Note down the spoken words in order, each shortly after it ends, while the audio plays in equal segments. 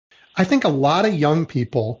I think a lot of young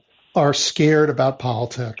people are scared about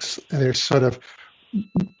politics. They're sort of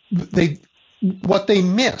they what they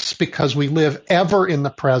miss because we live ever in the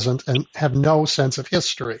present and have no sense of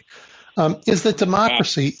history is that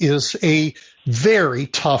democracy is a very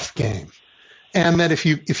tough game. And that if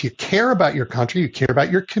you care about your country, you care about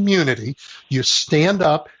your community, you stand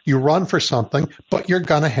up, you run for something, but you're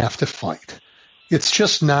going to have to fight. It's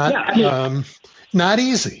just not not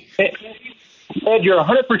easy. Ed, you're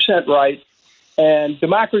 100% right. And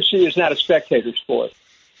democracy is not a spectator sport.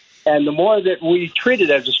 And the more that we treat it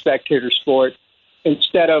as a spectator sport,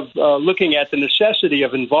 instead of looking at the necessity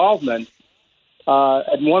of involvement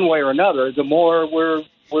in one way or another, the more we're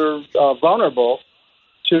vulnerable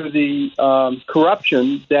to the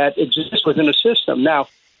corruption that exists within the system. Now,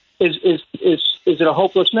 is it a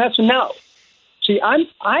hopeless mess? No. See, I'm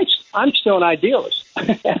still an idealist.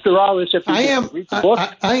 After all this, I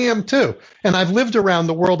am too, and I've lived around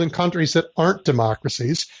the world in countries that aren't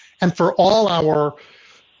democracies, and for all our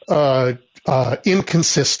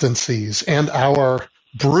inconsistencies and our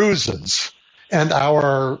bruises and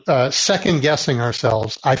our second guessing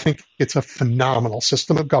ourselves, I think it's a phenomenal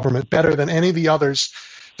system of government, better than any of the others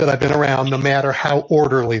that I've been around, no matter how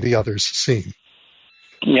orderly the others seem.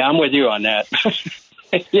 Yeah, I'm with you on that.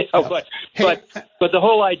 But the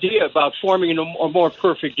whole idea about forming a more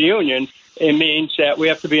perfect union, it means that we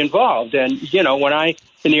have to be involved. And when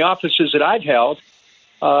in the offices that I've held,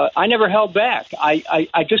 I never held back.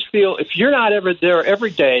 I just feel if you're not ever there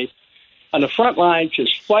every day on the front line,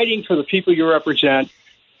 just fighting for the people you represent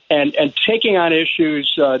and taking on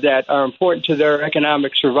issues that are important to their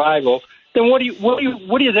economic survival, then what are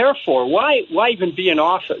you there for? Why even be in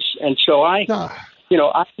office? And so I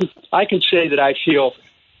can say that I feel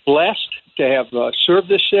blessed to have served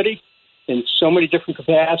this city in so many different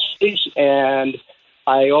capacities, and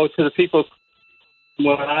I owe it to the people.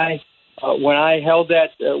 When I held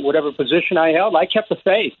that whatever position I held, I kept the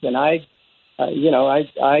faith, and I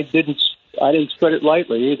didn't spread it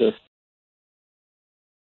lightly either.